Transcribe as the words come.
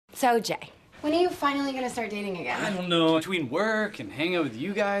So, Jay, when are you finally gonna start dating again? I don't know. Between work and hanging out with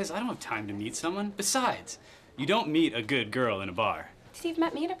you guys, I don't have time to meet someone. Besides, you don't meet a good girl in a bar. Steve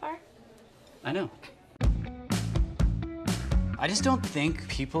met me at a bar. I know. I just don't think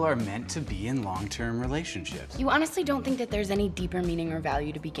people are meant to be in long-term relationships. You honestly don't think that there's any deeper meaning or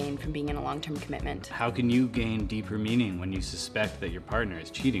value to be gained from being in a long-term commitment? How can you gain deeper meaning when you suspect that your partner is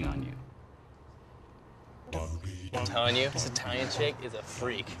cheating on you? I'm telling you, this Italian chick is a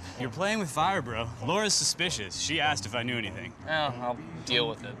freak. You're playing with fire, bro. Laura's suspicious. She asked if I knew anything. Oh, I'll deal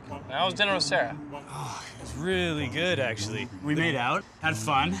with it. How was dinner with Sarah? Oh, it was really good, actually. We made out, had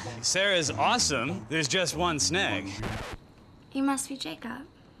fun. Sarah's awesome. There's just one snag. You must be Jacob.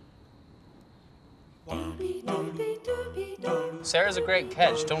 Sarah's a great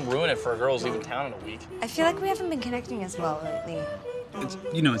catch. Don't ruin it for a girl who's leaving town in a week. I feel like we haven't been connecting as well lately.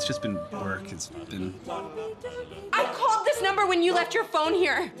 It's just been work. It's been... I called this number when you left your phone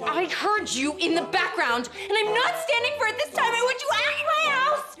here. I heard you in the background, and I'm not standing for it this time. I want you out of my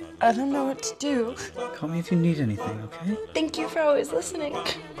house! I don't know what to do. Call me if you need anything, okay? Thank you for always listening. Of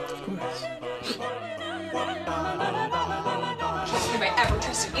course. If I ever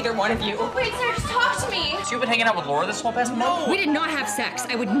trusted either one of you. Wait, Sarah, just talk to me. So you've been hanging out with Laura this whole past month? We did not have sex.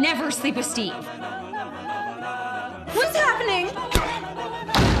 I would never sleep with Steve. What's happening?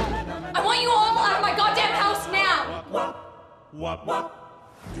 I want you all out of my goddamn house now!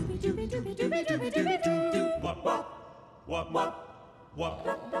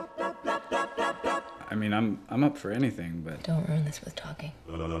 I mean, I'm up for anything, but... Don't ruin this with talking.